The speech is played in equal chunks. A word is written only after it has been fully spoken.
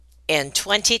In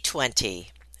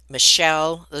 2020,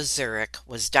 Michelle Lazurick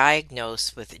was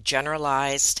diagnosed with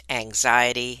generalized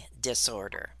anxiety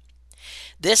disorder.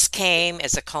 This came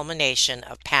as a culmination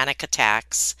of panic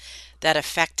attacks that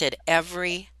affected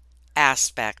every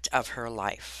aspect of her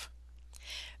life.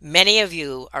 Many of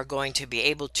you are going to be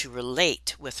able to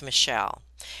relate with Michelle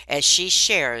as she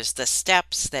shares the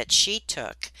steps that she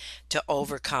took to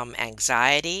overcome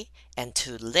anxiety and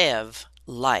to live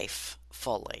life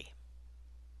fully.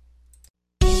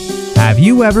 Have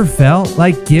you ever felt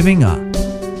like giving up,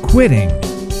 quitting,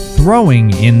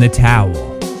 throwing in the towel?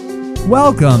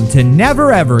 Welcome to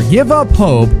Never Ever Give Up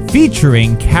Hope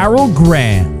featuring Carol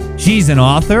Graham. She's an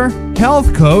author,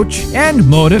 health coach, and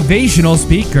motivational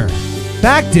speaker.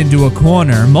 Backed into a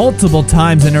corner multiple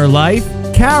times in her life,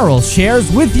 Carol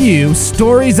shares with you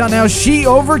stories on how she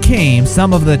overcame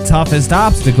some of the toughest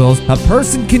obstacles a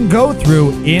person can go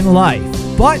through in life,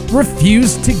 but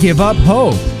refused to give up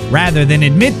hope. Rather than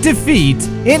admit defeat,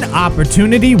 an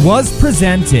opportunity was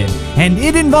presented, and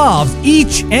it involves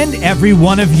each and every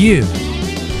one of you.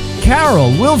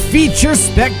 Carol will feature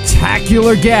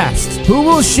spectacular guests who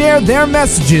will share their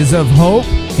messages of hope,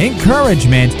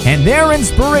 encouragement, and their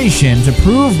inspiration to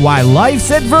prove why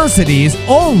life's adversities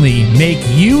only make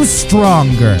you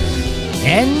stronger.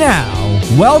 And now,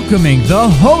 welcoming the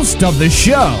host of the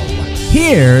show,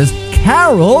 here's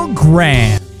Carol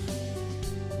Graham.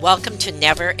 Welcome to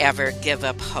Never Ever Give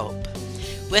Up Hope.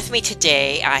 With me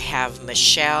today, I have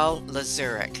Michelle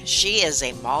Lazurick. She is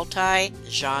a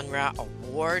multi-genre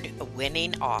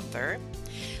award-winning author,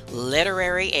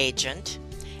 literary agent,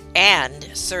 and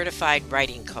certified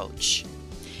writing coach.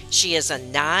 She is a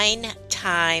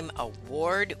 9-time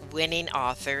award-winning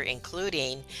author,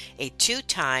 including a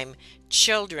 2-time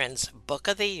Children's Book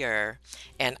of the Year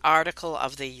and Article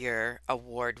of the Year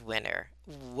award winner.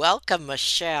 Welcome,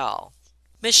 Michelle.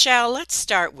 Michelle, let's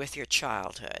start with your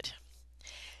childhood.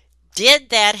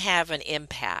 Did that have an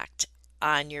impact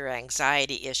on your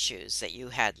anxiety issues that you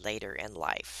had later in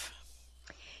life?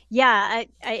 Yeah,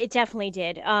 it definitely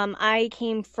did. I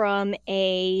came from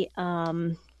I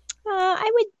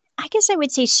guess I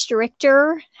would say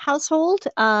stricter household,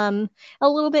 a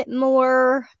little bit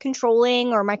more controlling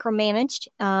or micromanaged.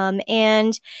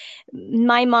 And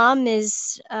my mom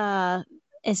is,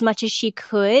 as much as she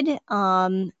could,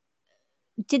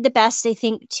 did the best, I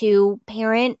think, to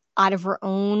parent out of her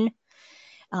own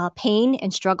pain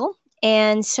and struggle.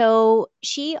 And so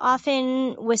she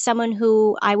often was someone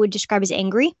who I would describe as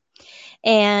angry.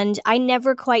 And I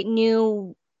never quite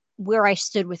knew where I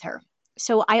stood with her.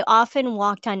 So I often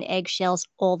walked on eggshells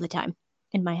all the time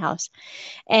in my house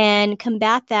and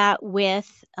combat that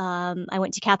with I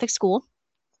went to Catholic school.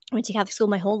 I went to Catholic school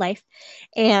my whole life,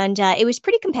 and it was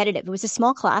pretty competitive. It was a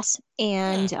small class,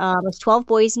 and it was 12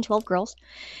 boys and 12 girls.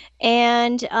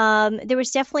 And there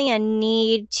was definitely a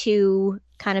need to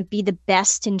kind of be the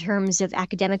best in terms of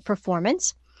academic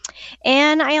performance.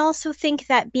 And I also think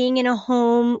that being in a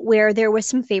home where there was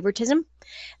some favoritism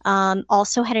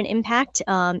also had an impact.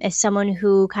 As someone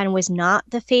who kind of was not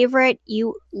the favorite,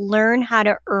 you learn how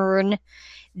to earn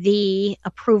the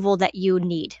approval that you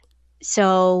need.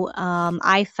 So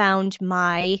I found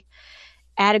my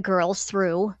Atta girls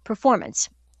through performance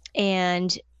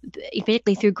and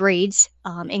particularly through grades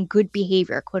and good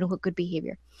behavior, quote unquote, good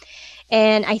behavior.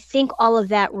 And I think all of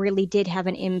that really did have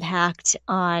an impact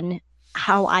on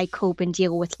how I cope and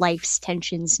deal with life's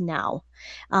tensions now.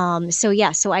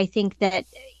 So I think that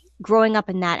growing up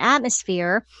in that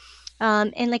atmosphere,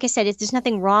 and like I said, there's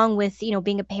nothing wrong with,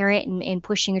 being a parent and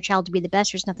pushing your child to be the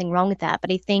best. There's nothing wrong with that.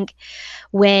 But I think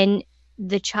when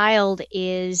the child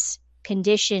is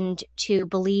conditioned to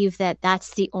believe that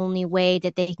that's the only way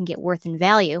that they can get worth and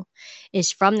value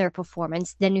is from their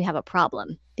performance, then you have a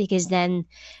problem, because then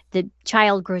the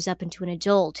child grows up into an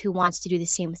adult who wants to do the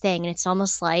same thing. And it's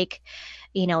almost like,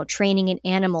 training an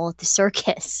animal at the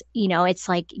circus. It's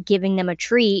like giving them a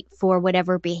treat for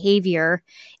whatever behavior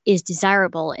is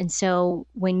desirable. And so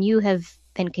when you have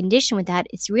been conditioned with that,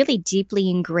 it's really deeply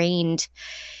ingrained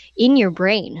in your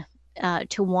brain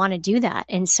to want to do that.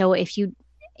 And so if you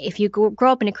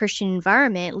grow up in a Christian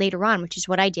environment later on, which is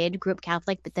what I did, grew up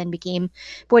Catholic, but then became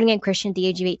born again Christian at the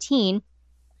age of 18,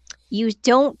 you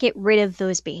don't get rid of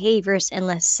those behaviors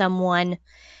unless someone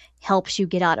helps you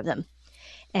get out of them.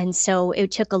 And so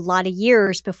it took a lot of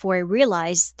years before I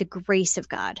realized the grace of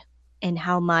God and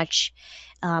how much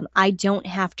I don't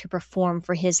have to perform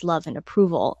for his love and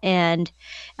approval. And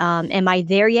am I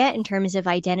there yet in terms of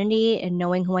identity and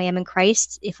knowing who I am in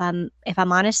Christ? If I'm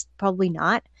honest, probably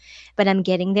not, but I'm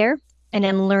getting there, and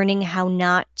I'm learning how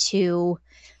not to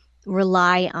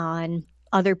rely on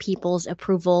other people's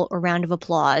approval or round of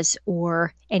applause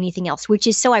or anything else, which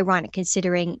is so ironic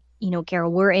considering,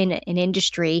 Carol, we're in an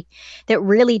industry that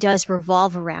really does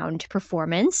revolve around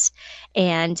performance.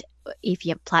 And if you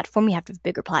have a platform, you have to have a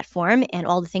bigger platform and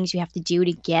all the things you have to do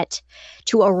to get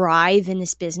to arrive in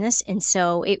this business. And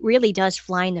so it really does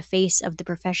fly in the face of the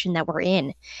profession that we're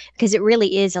in, because it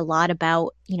really is a lot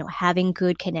about, having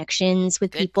good connections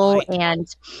with Good people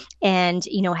point. and,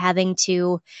 having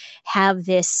to have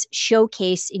this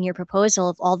showcase in your proposal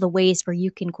of all the ways where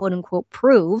you can quote unquote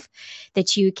prove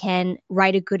that you can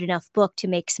write a good enough book to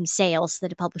make some sales so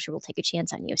that a publisher will take a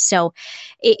chance on you. So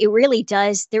it really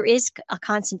does. There is a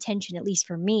constant tension, at least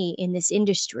for me in this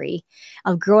industry,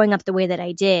 of growing up the way that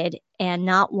I did and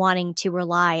not wanting to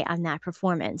rely on that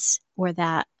performance or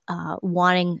that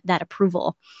wanting that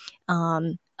approval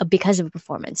because of a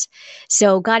performance.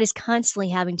 So God is constantly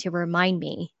having to remind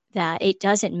me that it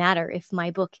doesn't matter if my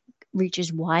book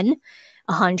reaches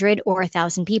 100, or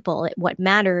 1,000 people. What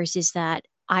matters is that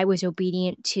I was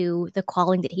obedient to the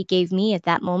calling that he gave me at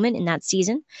that moment in that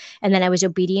season. And then I was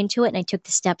obedient to it, and I took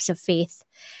the steps of faith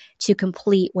to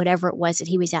complete whatever it was that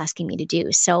he was asking me to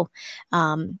do. So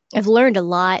I've learned a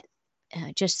lot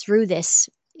just through this,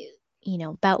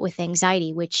 bout with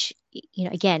anxiety, which,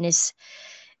 again, is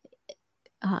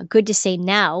good to say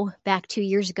now. Back 2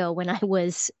 years ago when I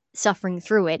was suffering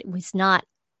through it, it was not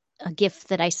a gift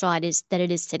that I saw it is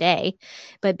today.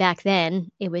 But back then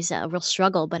it was a real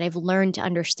struggle. But I've learned to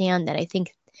understand that I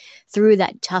think through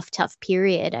that tough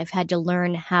period, I've had to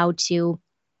learn how to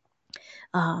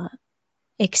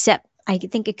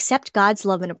accept God's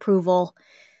love and approval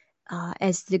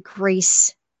as the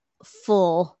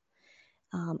graceful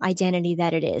identity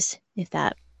that it is, if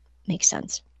that makes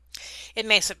sense. It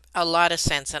makes a lot of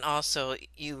sense, and also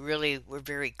you really were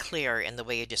very clear in the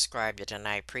way you described it, and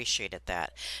I appreciated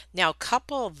that. Now,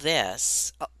 couple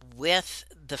this with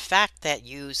the fact that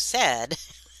you said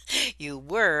you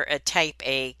were a type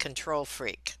A control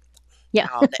freak. Yeah.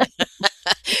 Now,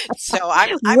 so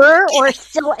I'm Were or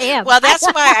still am. well, that's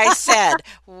why I said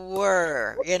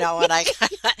were, and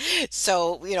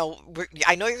so,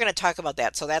 I know you're going to talk about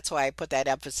that, so that's why I put that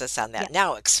emphasis on Yeah. that.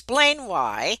 Now, explain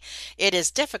why it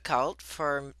is difficult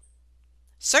for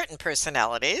certain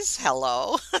personalities,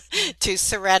 hello, to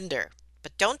surrender.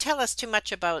 But don't tell us too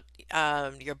much about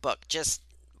your book. Just,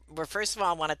 well, first of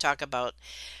all, I want to talk about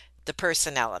the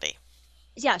personality.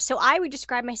 Yeah, so I would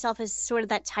describe myself as sort of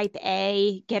that type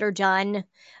A, get her done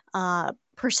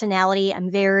personality.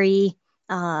 I'm very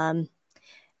um,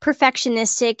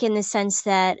 perfectionistic in the sense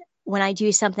that when I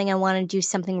do something, I want to do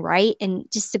something right. And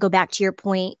just to go back to your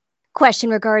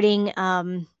question regarding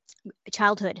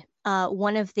childhood,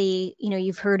 one of the,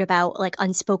 you've heard about like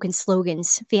unspoken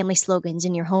slogans, family slogans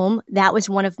in your home. That was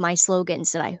one of my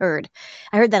slogans that I heard.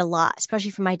 I heard that a lot,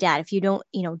 especially from my dad. If you don't,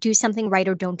 do something right,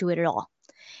 or don't do it at all.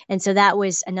 And so that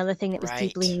was another thing that was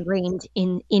deeply Right. ingrained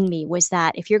in me, was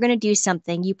that if you're going to do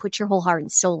something, you put your whole heart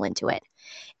and soul into it,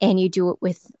 and you do it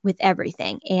with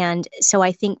everything. And so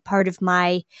I think part of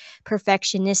my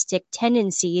perfectionistic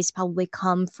tendencies probably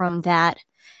come from that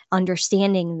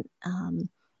understanding,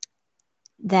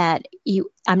 that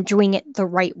I'm doing it the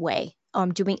right way.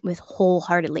 I'm doing it with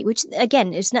wholeheartedly, which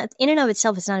again is not in and of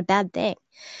itself is not a bad thing.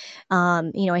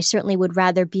 I certainly would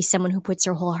rather be someone who puts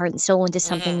their whole heart and soul into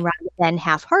something Hmm. rather than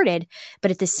half-hearted.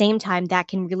 But at the same time, that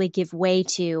can really give way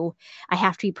to, I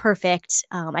have to be perfect.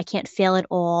 I can't fail at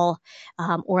all,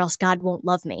 or else God won't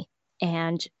love me.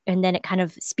 And then it kind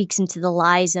of speaks into the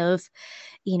lies of,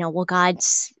 well, God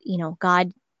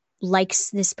likes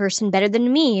this person better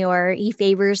than me, or he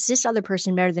favors this other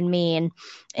person better than me.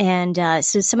 And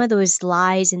so some of those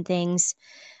lies and things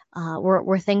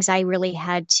were things I really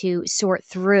had to sort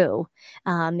through,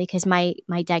 because my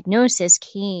diagnosis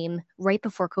came right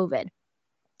before COVID.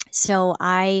 So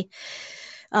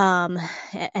um,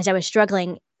 as I was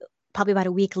struggling, probably about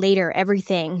a week later,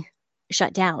 everything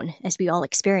shut down, as we all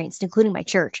experienced, including my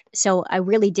church. So I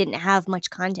really didn't have much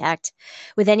contact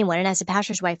with anyone. And as a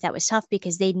pastor's wife, that was tough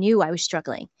because they knew I was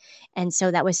struggling. And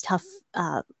so that was tough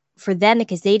for them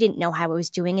because they didn't know how I was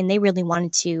doing, and they really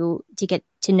wanted to get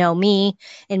to know me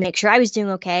and make sure I was doing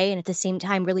okay. And at the same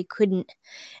time, really couldn't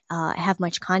have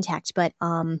much contact. But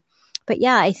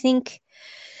yeah, I think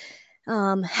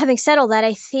having said all that,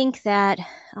 I think that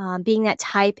being that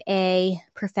type A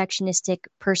perfectionistic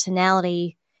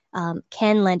personality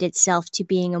can lend itself to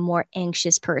being a more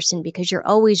anxious person, because you're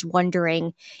always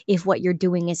wondering if what you're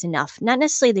doing is enough. Not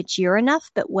necessarily that you're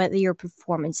enough, but whether your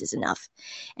performance is enough.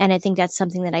 And I think that's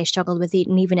something that I struggled with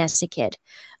even as a kid,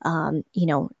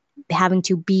 having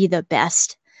to be the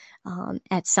best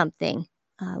at something,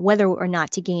 whether or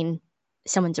not to gain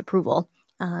someone's approval.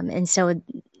 And so,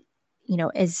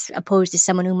 as opposed to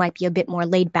someone who might be a bit more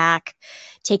laid back,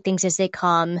 take things as they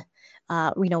come,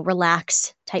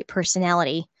 relaxed type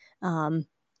personality.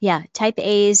 Yeah, type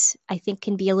A's, I think,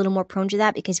 can be a little more prone to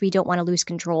that because we don't want to lose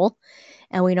control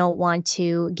and we don't want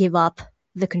to give up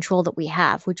the control that we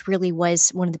have, which really was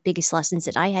one of the biggest lessons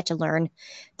that I had to learn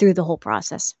through the whole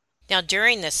process. Now,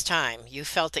 during this time, you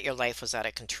felt that your life was out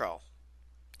of control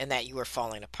and that you were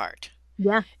falling apart.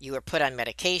 Yeah. You were put on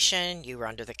medication, you were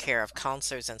under the care of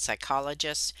counselors and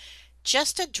psychologists.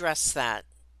 Just address that,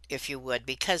 if you would,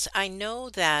 because I know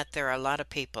that there are a lot of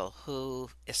people who,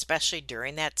 especially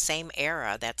during that same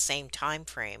era, that same time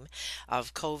frame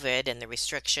of COVID and the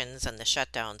restrictions and the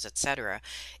shutdowns, etc.,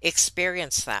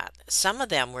 experienced that. Some of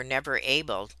them were never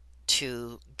able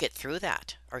to get through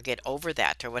that or get over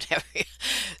that or whatever.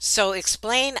 So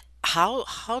explain how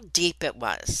deep it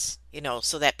was,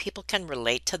 so that people can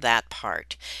relate to that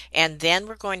part. And then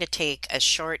we're going to take a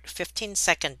short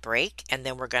 15-second break, and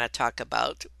then we're going to talk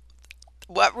about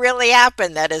what really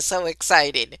happened that is so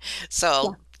exciting. Yeah.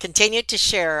 So continue to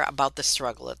share about the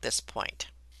struggle at this point.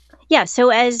 Yeah,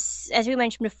 so as we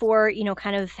mentioned before,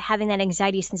 kind of having that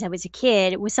anxiety since I was a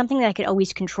kid, it was something that I could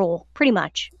always control pretty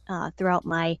much throughout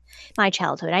my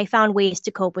childhood. I found ways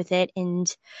to cope with it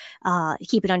and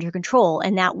keep it under control,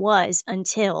 and that was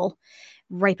until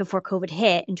right before COVID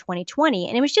hit in 2020.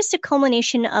 And it was just a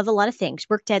culmination of a lot of things,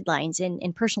 work deadlines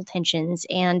and personal tensions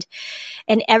and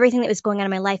everything that was going on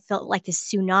in my life felt like this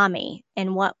tsunami.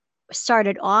 And what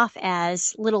started off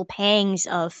as little pangs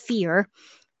of fear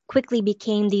quickly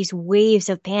became these waves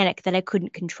of panic that I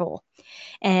couldn't control.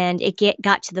 And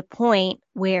got to the point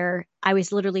where I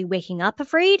was literally waking up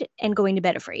afraid and going to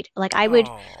bed afraid. Like I would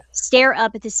Oh, stare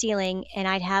up at the ceiling and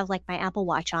I'd have like my Apple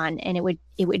Watch on and it would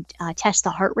test the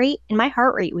heart rate and my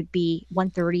heart rate would be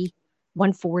 130,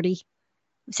 140,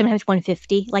 sometimes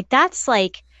 150. Like that's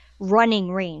like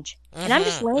running range. And I'm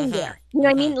just laying there. You know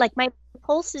what I mean? Like my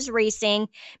pulse is racing,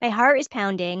 my heart is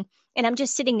pounding, and I'm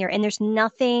just sitting there and there's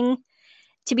nothing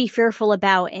to be fearful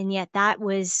about. And yet that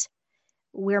was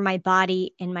where my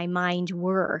body and my mind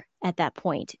were at that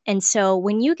point. And so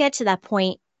when you get to that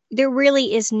point, there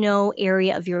really is no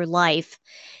area of your life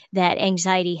that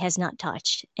anxiety has not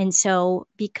touched. And so,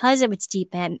 because of its deep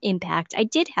impact, I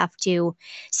did have to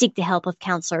seek the help of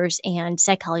counselors and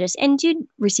psychologists and did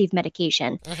receive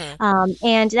medication. mhm.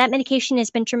 And that medication has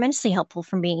been tremendously helpful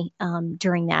for me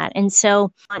during that. And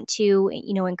so, I want to,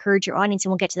 encourage your audience,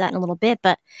 and we'll get to that in a little bit.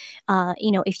 But,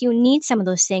 if you need some of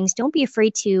those things, don't be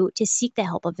afraid to seek the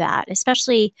help of that,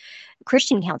 especially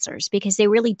Christian counselors, because they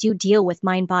really do deal with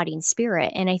mind, body, and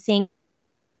spirit. And I think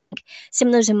some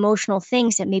of those emotional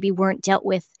things that maybe weren't dealt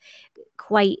with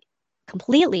quite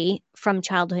completely from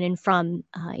childhood and from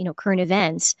current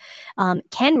events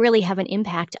can really have an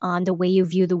impact on the way you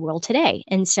view the world today.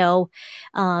 And so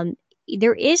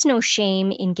there is no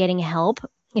shame in getting help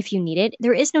if you need it.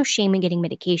 There is no shame in getting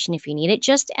medication if you need it.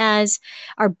 Just as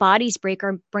our bodies break,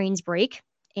 our brains break.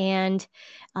 And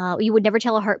you would never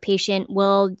tell a heart patient,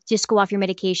 well, just go off your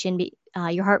medication,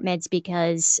 your heart meds,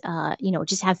 because,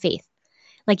 just have faith.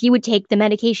 Like you would take the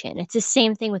medication. It's the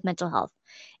same thing with mental health.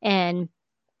 And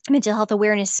Mental Health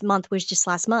Awareness Month was just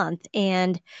last month.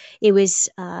 And it was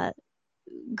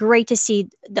great to see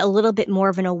a little bit more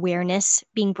of an awareness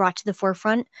being brought to the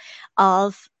forefront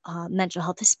of mental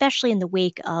health, especially in the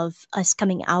wake of us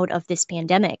coming out of this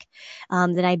pandemic.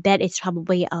 That I bet it's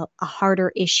probably a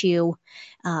harder issue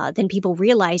than people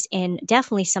realize, and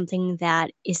definitely something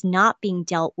that is not being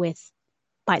dealt with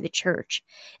by the church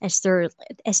as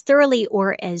thoroughly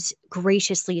or as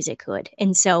graciously as it could.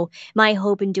 And so my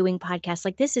hope in doing podcasts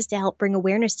like this is to help bring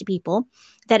awareness to people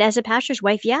that as a pastor's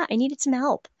wife, yeah, I needed some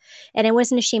help. And I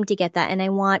wasn't ashamed to get that. And I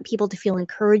want people to feel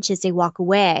encouraged as they walk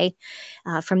away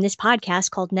from this podcast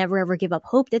called Never Ever Give Up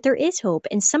Hope, that there is hope.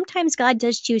 And sometimes God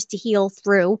does choose to heal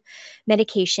through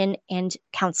medication and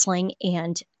counseling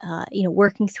and,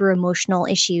 working through emotional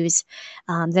issues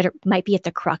might be at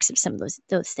the crux of some of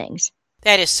those things.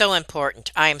 That is so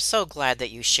important. I am so glad that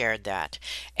you shared that.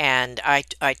 And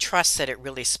I trust that it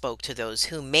really spoke to those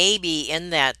who may be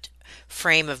in that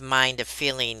frame of mind of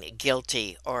feeling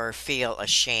guilty or feel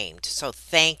ashamed. So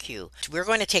thank you. We're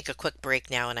going to take a quick break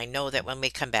now, and I know that when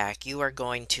we come back, you are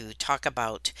going to talk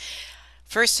about,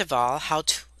 first of all,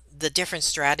 the different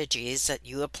strategies that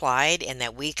you applied and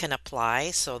that we can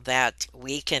apply so that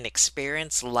we can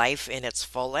experience life in its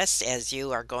fullest, as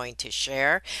you are going to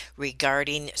share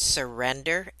regarding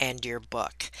surrender and your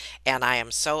book. And I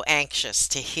am so anxious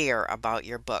to hear about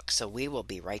your book, so we will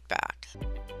be right back.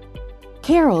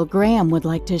 Carol Graham would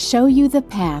like to show you the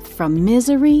path from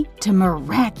misery to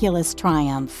miraculous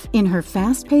triumph in her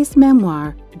fast-paced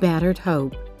memoir, Battered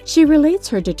Hope. She relates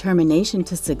her determination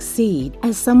to succeed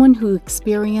as someone who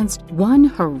experienced one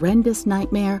horrendous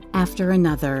nightmare after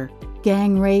another.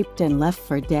 Gang raped and left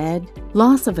for dead,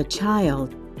 loss of a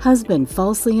child, husband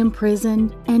falsely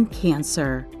imprisoned, and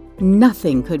cancer.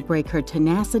 Nothing could break her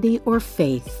tenacity or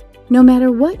faith. No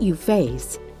matter what you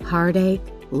face, heartache,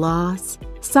 loss,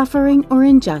 suffering, or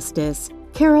injustice,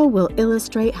 Carol will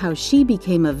illustrate how she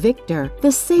became a victor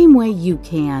the same way you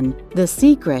can. The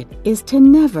secret is to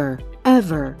never,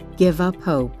 ever give up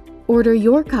hope. Order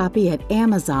your copy at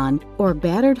Amazon or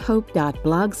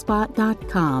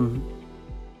batteredhope.blogspot.com.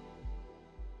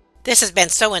 This has been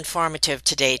so informative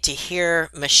today to hear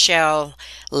Michelle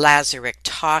Lazaruk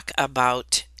talk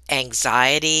about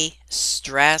anxiety,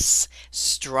 stress,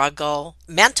 struggle,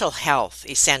 mental health,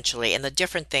 essentially, and the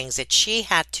different things that she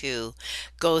had to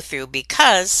go through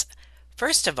because,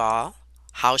 first of all,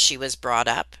 how she was brought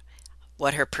up,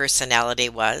 what her personality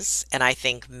was, and I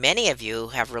think many of you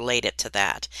have related to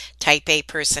that. Type A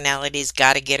personalities,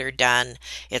 got to get her done,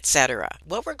 etc.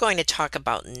 What we're going to talk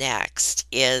about next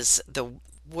is the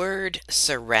word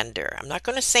surrender. I'm not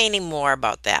going to say any more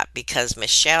about that because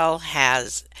Michelle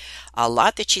has a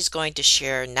lot that she's going to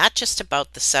share, not just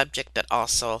about the subject, but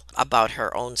also about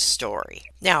her own story.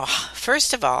 Now,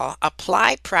 first of all,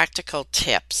 apply practical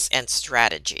tips and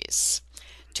strategies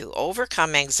to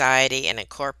overcome anxiety and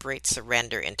incorporate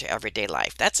surrender into everyday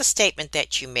life. That's a statement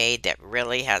that you made that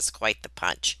really has quite the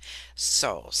punch.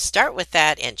 So start with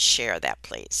that and share that,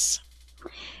 please.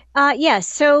 Yes.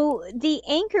 So the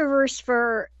anchor verse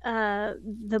for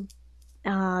the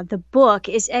book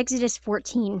is Exodus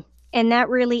 14, and that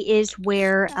really is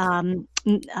where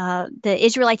the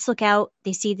Israelites look out.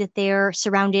 They see that they're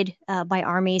surrounded by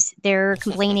armies. They're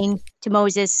complaining to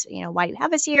Moses, why do you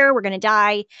have us here? We're going to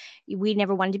die. We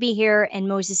never wanted to be here. And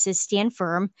Moses says, stand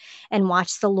firm and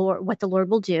watch the Lord, what the Lord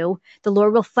will do. The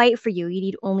Lord will fight for you. You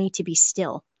need only to be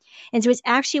still. And so it's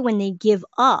actually when they give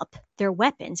up their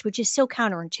weapons, which is so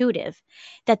counterintuitive,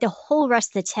 that the whole rest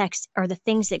of the text are the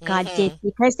things that God did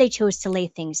because they chose to lay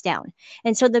things down.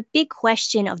 And so the big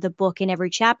question of the book in every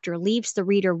chapter leaves the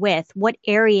reader with, what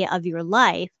area of your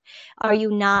life are you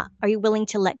willing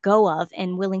to let go of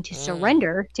and willing to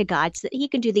surrender to God so that he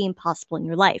can do the impossible in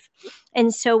your life?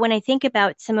 And so when I think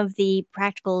about some of the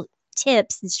practical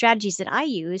tips and strategies that I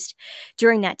used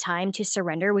during that time to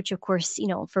surrender, which of course,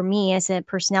 for me as a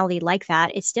personality like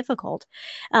that, it's difficult.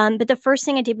 But the first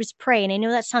thing I did was pray. And I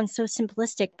know that sounds so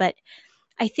simplistic, but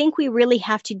I think we really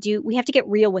have to get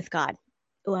real with God.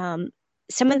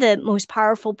 Some of the most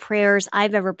powerful prayers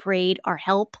I've ever prayed are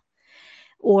help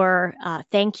or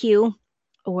thank you,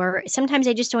 or sometimes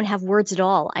I just don't have words at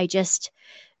all. I just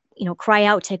cry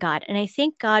out to God. And I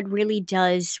think God really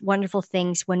does wonderful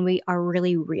things when we are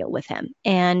really real with him.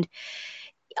 And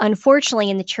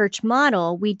unfortunately, in the church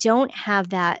model, we don't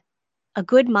have a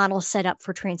good model set up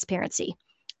for transparency.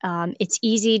 It's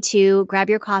easy to grab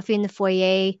your coffee in the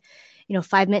foyer,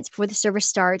 5 minutes before the service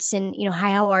starts and,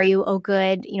 hi, how are you? Oh,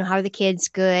 good. How are the kids?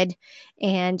 Good.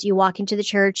 And you walk into the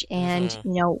church and,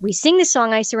 we sing the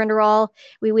song, I Surrender All.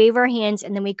 We wave our hands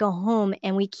and then we go home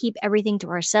and we keep everything to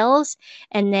ourselves.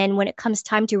 And then when it comes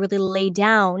time to really lay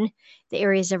down the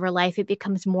areas of our life, it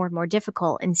becomes more and more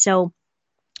difficult. And so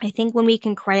I think when we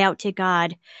can cry out to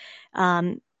God,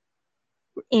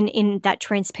 in that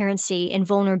transparency and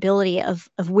vulnerability of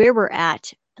where we're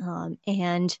at,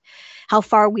 and how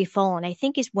far we've fallen, I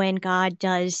think is when God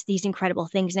does these incredible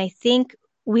things. And I think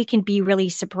we can be really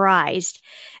surprised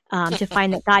to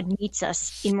find that God meets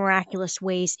us in miraculous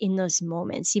ways in those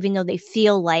moments, even though they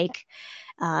feel like,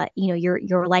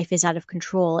 your life is out of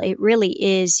control. It really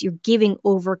is. You're giving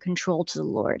over control to the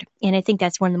Lord. And I think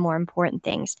that's one of the more important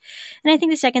things. And I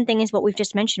think the second thing is what we've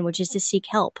just mentioned, which is to seek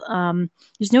help.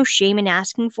 There's no shame in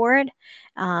asking for it.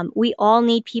 We all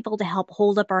need people to help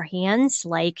hold up our hands,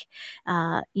 like,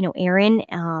 Aaron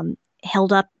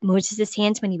held up Moses'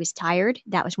 hands when he was tired.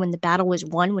 That was when the battle was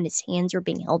won, when his hands were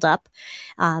being held up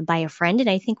by a friend. And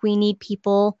I think we need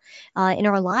people in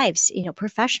our lives,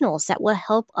 professionals that will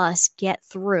help us get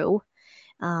through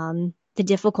the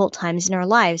difficult times in our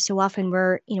lives. So often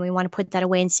we want to put that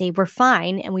away and say we're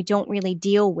fine, and we don't really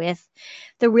deal with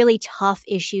the really tough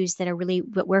issues that are really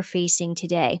what we're facing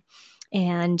today.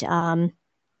 And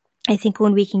I think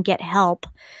when we can get help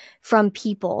from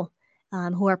people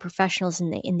who are professionals in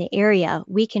the area,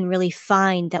 we can really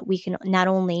find that we can not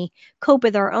only cope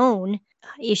with our own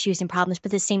issues and problems, but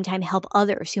at the same time help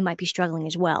others who might be struggling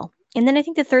as well. And then I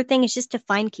think the third thing is just to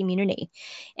find community.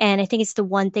 And I think it's the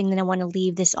one thing that I want to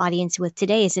leave this audience with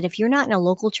today is that if you're not in a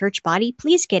local church body,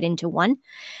 please get into one.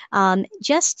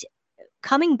 Just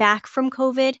coming back from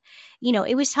COVID,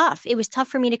 it was tough. It was tough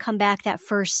for me to come back that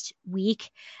first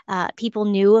week. People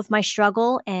knew of my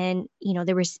struggle, and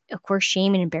there was, of course,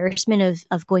 shame and embarrassment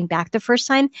of going back the first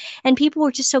time. And people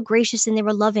were just so gracious, and they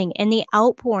were loving, and the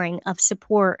outpouring of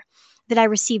support that I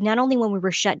received, not only when we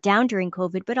were shut down during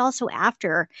COVID, but also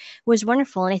after, was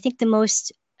wonderful. And I think the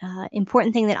most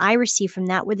important thing that I received from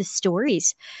that were the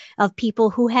stories of people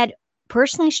who had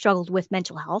personally struggled with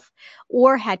mental health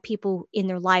or had people in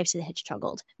their lives that had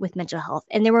struggled with mental health.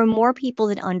 And there were more people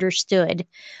that understood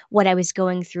what I was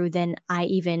going through than I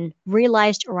even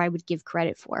realized or I would give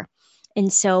credit for.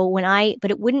 And so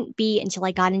but it wouldn't be until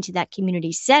I got into that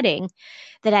community setting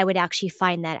that I would actually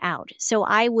find that out. So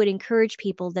I would encourage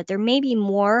people that there may be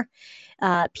more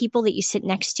people that you sit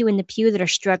next to in the pew that are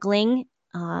struggling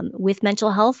with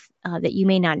mental health that you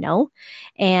may not know.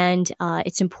 And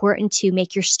it's important to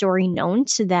make your story known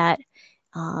so that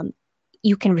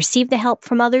you can receive the help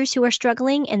from others who are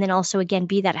struggling, and then also, again,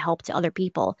 be that help to other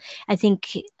people. I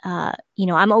think,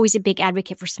 I'm always a big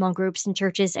advocate for small groups in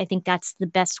churches. I think that's the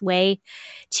best way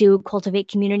to cultivate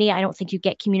community. I don't think you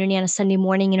get community on a Sunday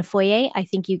morning in a foyer. I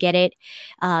think you get it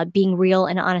being real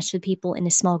and honest with people in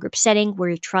a small group setting where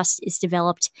your trust is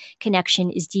developed, connection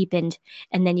is deepened,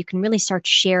 and then you can really start to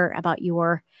share about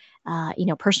your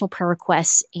personal prayer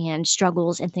requests and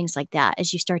struggles and things like that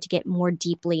as you start to get more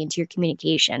deeply into your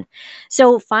communication.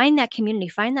 So find that community,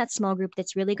 find that small group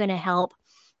that's really going to help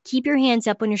keep your hands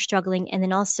up when you're struggling, and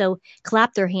then also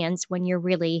clap their hands when you're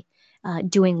really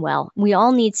doing well. We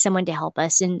all need someone to help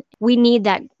us, and we need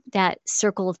that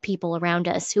circle of people around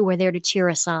us who are there to cheer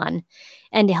us on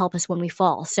and to help us when we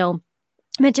fall. So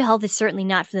mental health is certainly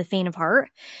not for the faint of heart,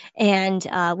 and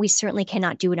we certainly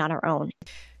cannot do it on our own.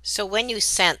 So when you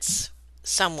sense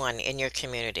someone in your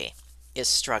community is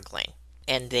struggling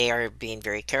and they are being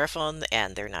very careful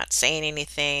and they're not saying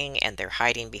anything and they're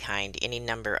hiding behind any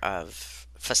number of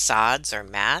facades or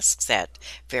masks that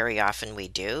very often we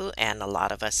do, and a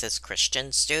lot of us as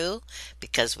Christians do,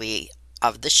 because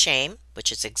of the shame,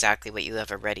 which is exactly what you have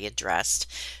already addressed.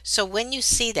 So when you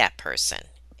see that person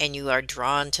and you are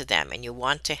drawn to them and you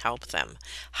want to help them,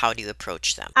 how do you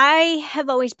approach them? I have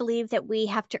always believed that we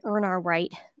have to earn our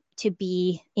right to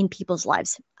be in people's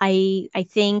lives. I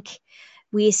think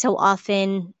we so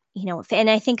often, and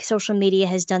I think social media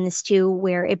has done this too,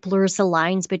 where it blurs the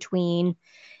lines between,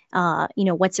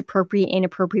 what's appropriate and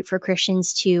inappropriate for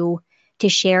Christians to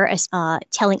share as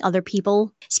telling other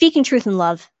people, speaking truth in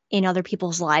love in other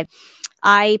people's lives.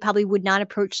 I probably would not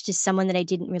approach to someone that I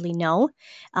didn't really know,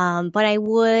 but I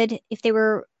would, if they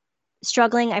were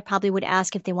struggling, I probably would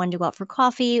ask if they wanted to go out for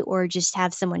coffee or just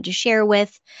have someone to share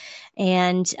with,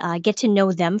 and get to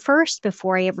know them first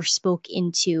before I ever spoke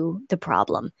into the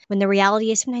problem. When the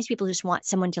reality is sometimes people just want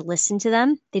someone to listen to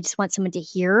them. They just want someone to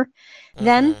hear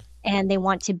them, and they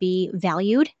want to be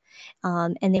valued,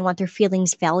 and they want their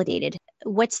feelings validated.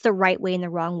 What's the right way and the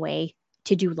wrong way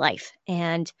to do life?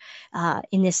 And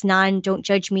in this don't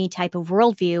judge me type of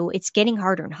worldview, it's getting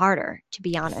harder and harder, to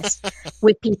be honest,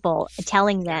 with people,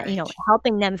 telling them,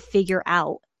 helping them figure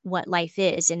out what life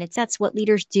is. And that's what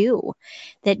leaders do,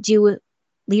 that do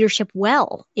leadership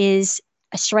well, is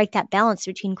strike that balance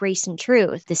between grace and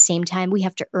truth. At the same time, we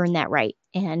have to earn that right.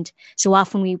 And so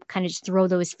often we kind of just throw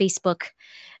those Facebook,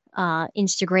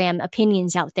 Instagram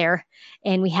opinions out there,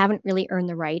 and we haven't really earned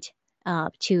the right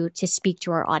to speak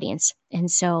to our audience. And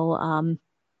so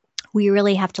we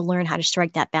really have to learn how to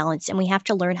strike that balance, and we have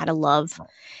to learn how to love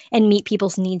and meet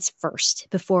people's needs first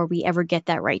before we ever get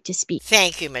that right to speak.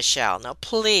 Thank you, Michelle. Now,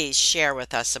 please share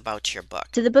with us about your book.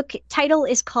 So the book title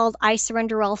is called I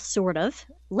Surrender All, Sort of,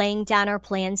 Laying Down Our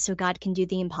Plans So God Can Do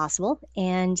the Impossible.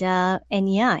 And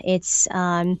yeah, it's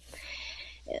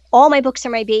all my books are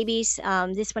my babies.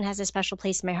 This one has a special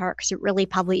place in my heart because it really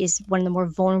probably is one of the more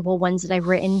vulnerable ones that I've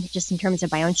written, just in terms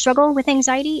of my own struggle with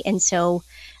anxiety. And so,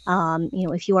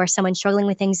 if you are someone struggling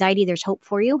with anxiety, there's hope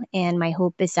for you. And my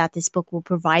hope is that this book will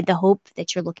provide the hope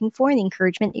that you're looking for and the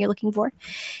encouragement that you're looking for.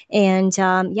 And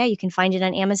you can find it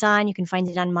on Amazon. You can find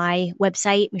it on my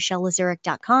website,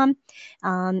 michellelazurek.com,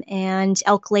 and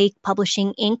Elk Lake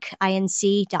Publishing Inc.,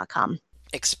 inc.com.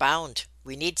 Expound.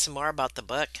 We need some more about the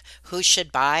book. Who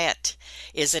should buy it?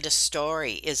 Is it a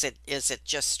story? Is it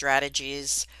just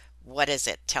strategies? What is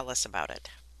it? Tell us about it.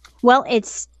 Well,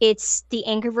 it's the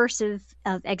anchor verse of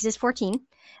Exodus 14.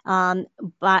 um,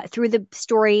 but through the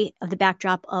story of the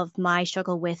backdrop of my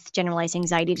struggle with generalized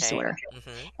anxiety Okay. disorder.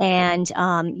 Mm-hmm. And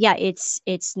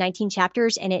it's 19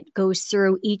 chapters, and it goes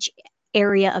through each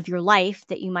area of your life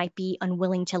that you might be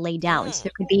unwilling to lay down. So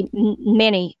there could be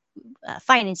many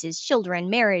finances, children,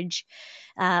 marriage,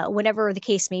 whatever the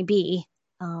case may be.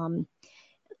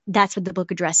 That's what the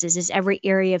book addresses, is every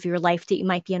area of your life that you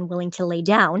might be unwilling to lay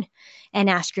down, and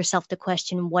ask yourself the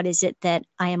question, what is it that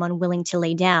I am unwilling to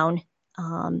lay down?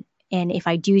 And if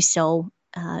I do so,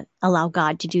 allow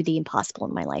God to do the impossible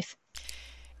in my life.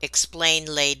 Explain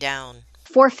lay down.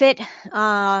 Forfeit,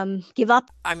 give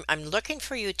up. I'm looking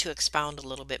for you to expound a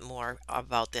little bit more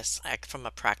about this, like, from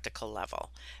a practical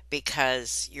level,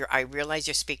 because I realize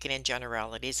you're speaking in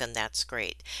generalities, and that's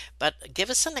great. But give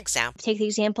us an example. Take the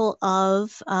example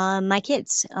of my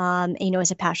kids.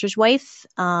 As a pastor's wife,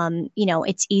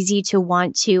 it's easy to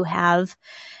want to have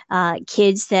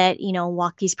kids that,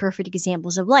 walk these perfect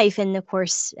examples of life. And of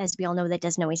course, as we all know, that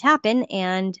doesn't always happen.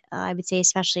 And I would say,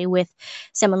 especially with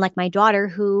someone like my daughter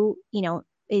who,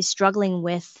 is struggling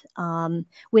with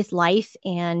life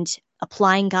and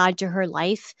applying God to her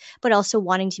life, but also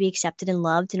wanting to be accepted and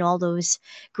loved and all those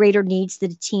greater needs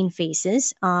that a teen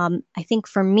faces. I think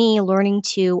for me, learning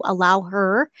to allow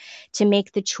her to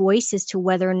make the choice as to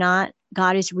whether or not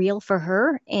God is real for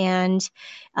her, and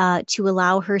to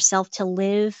allow herself to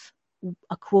live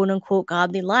a quote unquote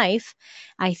godly life,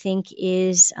 I think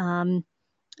is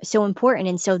so important.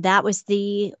 And so that was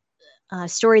the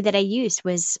story that I used,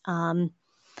 was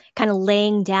kind of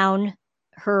laying down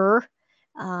her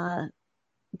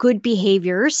good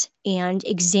behaviors and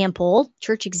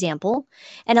church example,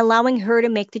 and allowing her to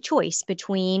make the choice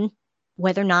between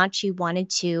whether or not she wanted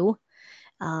to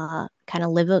kind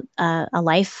of live a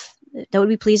life that would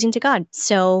be pleasing to God.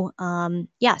 So,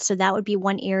 so that would be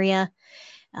one area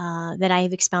that I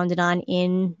have expounded on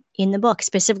in the book,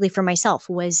 specifically for myself,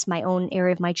 was my own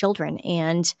area of my children,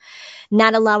 and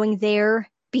not allowing their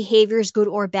behaviors, good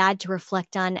or bad, to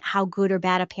reflect on how good or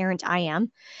bad a parent I am,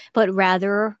 but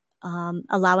rather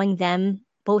allowing them,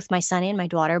 both my son and my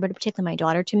daughter, but particularly my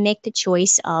daughter, to make the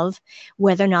choice of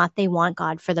whether or not they want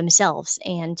God for themselves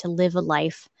and to live a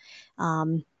life.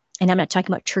 And I'm not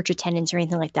talking about church attendance or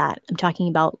anything like that. I'm talking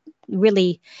about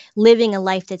really living a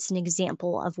life that's an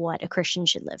example of what a Christian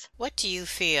should live. What do you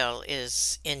feel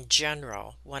is, in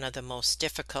general, one of the most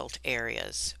difficult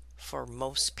areas for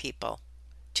most people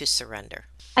to surrender?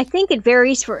 I think it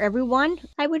varies for everyone.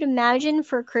 I would imagine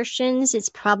for Christians, it's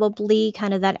probably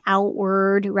kind of that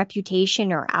outward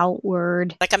reputation or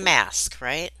outward. Like a mask,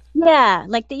 right? Yeah,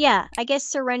 I guess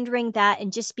surrendering that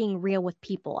and just being real with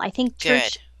people. I think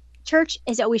church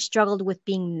has always struggled with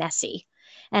being messy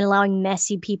and allowing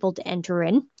messy people to enter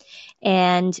in.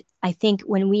 And I think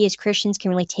when we as Christians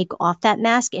can really take off that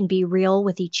mask and be real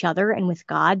with each other and with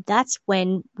God, that's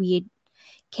when we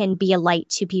can be a light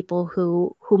to people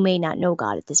who may not know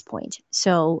God at this point.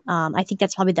 So I think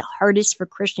that's probably the hardest for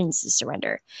Christians to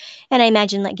surrender. And I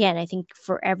imagine, again, I think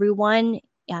for everyone,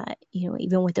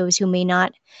 even with those who may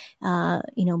not,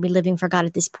 be living for God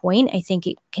at this point, I think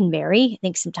it can vary. I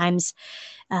think sometimes,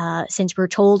 since we're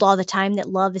told all the time that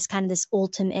love is kind of this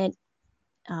ultimate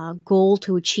goal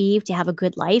to achieve, to have a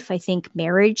good life, I think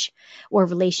marriage or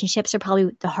relationships are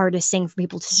probably the hardest thing for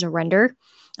people to surrender.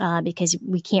 Because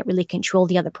we can't really control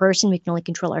the other person. We can only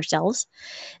control ourselves.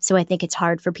 So I think it's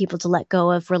hard for people to let go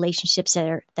of relationships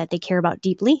that they care about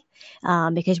deeply,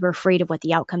 because we're afraid of what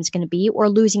the outcome is going to be, or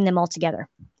losing them altogether.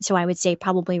 So I would say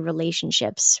probably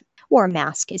relationships or a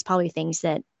mask is probably things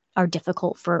that are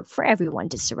difficult for everyone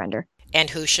to surrender. And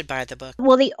who should buy the book?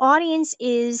 Well, the audience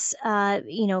is,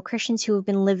 Christians who have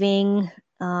been living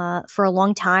for a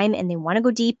long time, and they want to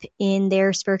go deep in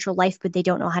their spiritual life, but they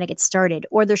don't know how to get started,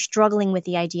 or they're struggling with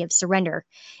the idea of surrender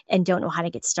and don't know how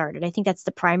to get started. I think that's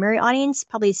the primary audience.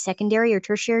 Probably secondary or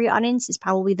tertiary audience is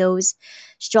probably those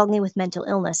struggling with mental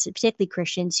illness, particularly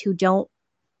Christians who don't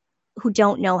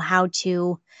know how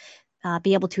to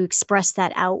be able to express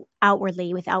that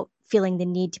outwardly without feeling the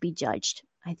need to be judged.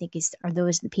 I think are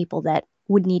those the people that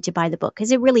would need to buy the book,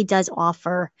 because it really does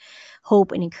offer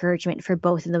hope and encouragement for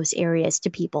both of those areas to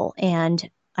people. And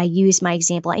I used my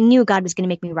example. I knew God was going to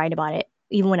make me write about it,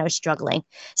 even when I was struggling.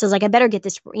 So I was like, I better get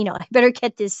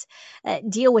this,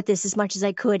 deal with this as much as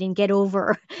I could and get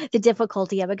over the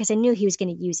difficulty of it, because I knew he was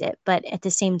going to use it. But at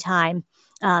the same time,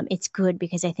 it's good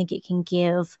because I think it can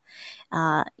give,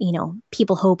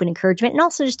 people hope and encouragement, and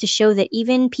also just to show that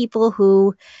even people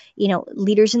who,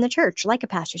 leaders in the church, like a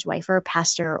pastor's wife or a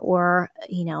pastor or,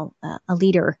 a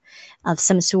leader of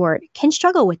some sort, can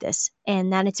struggle with this,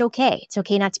 and that it's okay. It's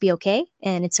okay not to be okay.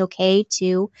 And it's okay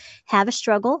to have a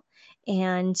struggle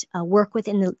and work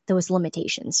within those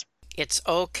limitations. It's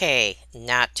okay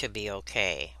not to be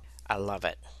okay. I love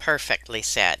it. Perfectly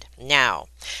said. Now,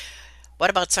 what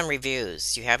about some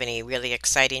reviews? Do you have any really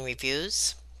exciting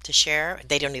reviews to share?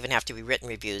 They don't even have to be written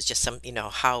reviews, just some,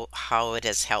 how it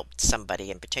has helped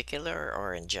somebody in particular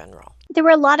or in general. There were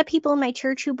a lot of people in my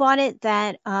church who bought it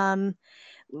that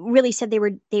really said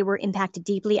they were impacted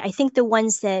deeply. I think the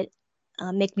ones that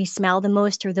make me smile the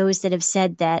most are those that have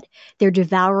said that they're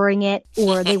devouring it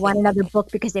or they want another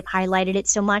book because they've highlighted it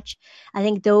so much. I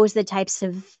think those are the types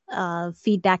of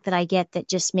feedback that I get that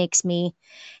just makes me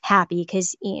happy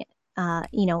because,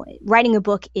 writing a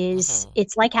book is,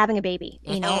 it's like having a baby,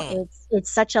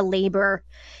 it's such a labor.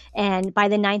 And by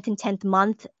the 9th and 10th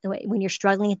month, when you're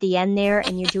struggling at the end there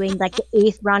and you're doing like the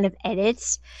 8th round of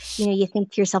edits, you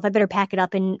think to yourself, I better pack it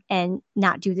up and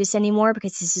not do this anymore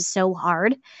because this is so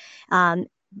hard.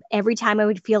 Every time I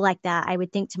would feel like that, I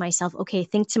would think to myself, okay,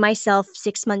 think to myself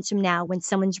 6 months from now when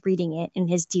someone's reading it and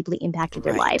has deeply impacted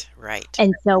their life. Right.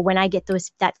 And so when I get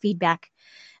that feedback,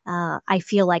 I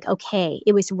feel like, okay,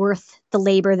 it was worth the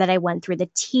labor that I went through, the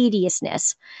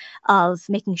tediousness of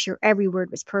making sure every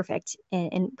word was perfect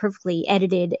and perfectly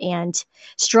edited and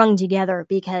strung together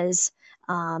because,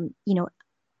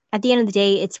 at the end of the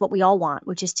day, it's what we all want,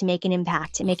 which is to make an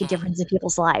impact and make a difference in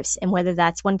people's lives. And whether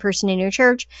that's one person in your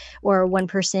church or one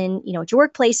person, at your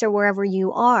workplace or wherever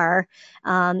you are,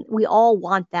 we all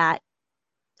want that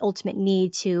ultimate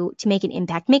need to make an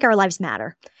impact, make our lives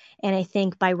matter. And I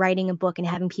think by writing a book and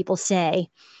having people say,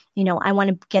 I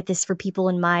want to get this for people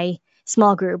in my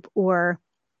small group, or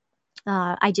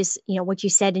I just, what you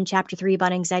said in chapter 3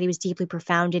 about anxiety was deeply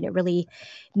profound. And it really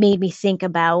made me think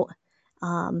about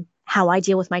how I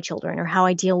deal with my children or how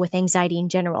I deal with anxiety in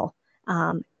general,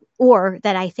 or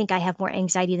that I think I have more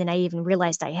anxiety than I even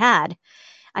realized I had,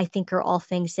 I think are all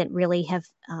things that really have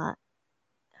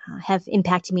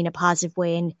impacted me in a positive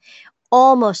way and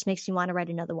almost makes me want to write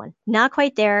another one. Not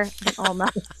quite there, but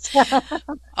almost.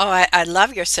 I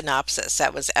love your synopsis.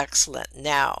 That was excellent.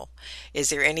 Now, is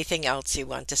there anything else you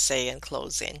want to say in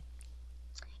closing?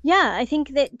 Yeah, I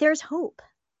think that there's hope.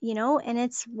 And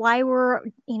it's why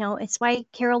it's why,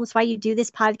 Carol, it's why you do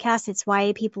this podcast. It's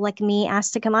why people like me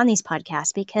ask to come on these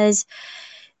podcasts, because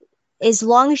as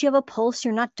long as you have a pulse,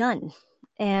 you're not done.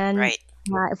 And right.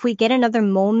 If we get another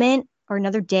moment or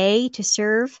another day to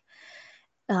serve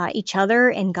each other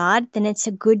and God, then it's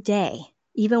a good day,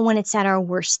 even when it's at our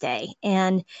worst day.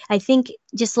 And I think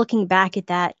just looking back at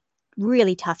that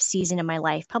really tough season in my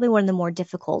life, probably one of the more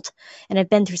difficult, and I've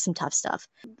been through some tough stuff,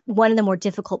 one of the more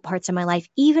difficult parts of my life,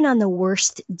 even on the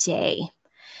worst day,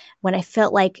 when I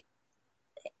felt like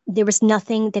there was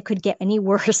nothing that could get any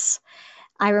worse,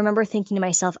 I remember thinking to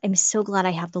myself, I'm so glad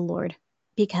I have the Lord,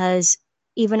 because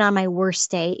even on my worst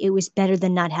day, it was better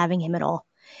than not having him at all.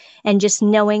 And just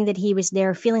knowing that he was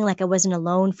there, feeling like I wasn't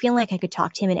alone, feeling like I could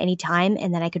talk to him at any time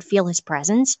and that I could feel his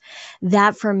presence,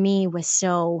 that for me was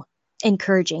so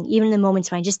encouraging, even in the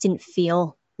moments when I just didn't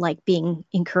feel like being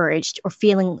encouraged or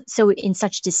feeling so in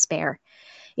such despair.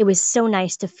 It was so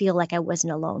nice to feel like I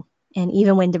wasn't alone. And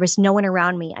even when there was no one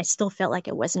around me, I still felt like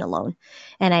I wasn't alone.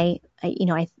 And I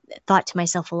thought to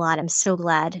myself a lot, I'm so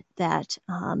glad that,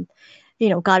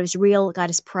 God is real,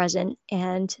 God is present,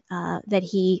 and that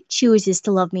he chooses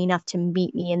to love me enough to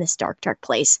meet me in this dark, dark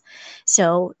place.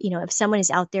 So, if someone is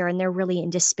out there and they're really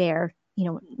in despair,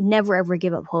 never, ever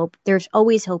give up hope. There's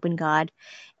always hope in God.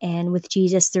 And with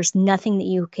Jesus, there's nothing that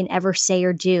you can ever say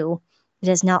or do that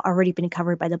has not already been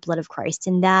covered by the blood of Christ.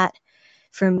 And that,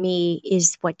 for me,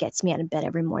 is what gets me out of bed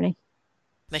every morning.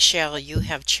 Michelle, you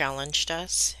have challenged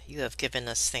us. You have given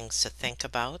us things to think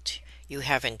about. You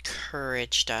have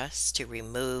encouraged us to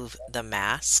remove the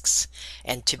masks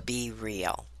and to be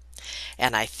real.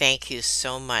 And I thank you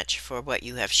so much for what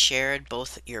you have shared,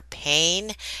 both your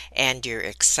pain and your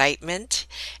excitement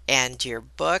and your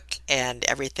book and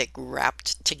everything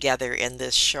wrapped together in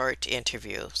this short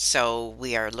interview. So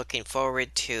we are looking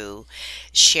forward to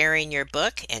sharing your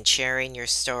book and sharing your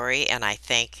story. And I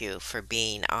thank you for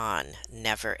being on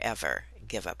Never Ever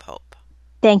Give Up Hope.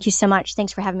 Thank you so much.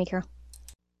 Thanks for having me, Carol.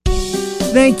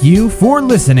 Thank you for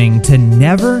listening to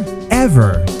Never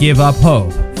Ever Give Up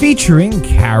Hope, featuring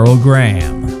Carol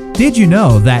Graham. Did you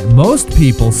know that most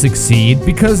people succeed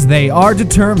because they are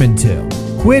determined to?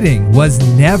 Quitting was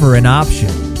never an option.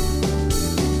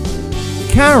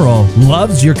 Carol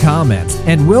loves your comments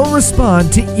and will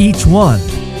respond to each one.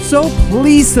 So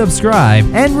please subscribe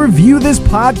and review this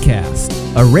podcast.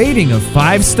 A rating of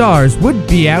 5 stars would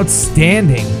be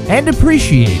outstanding and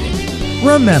appreciated.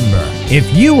 Remember,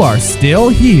 if you are still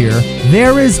here,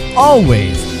 there is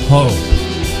always hope.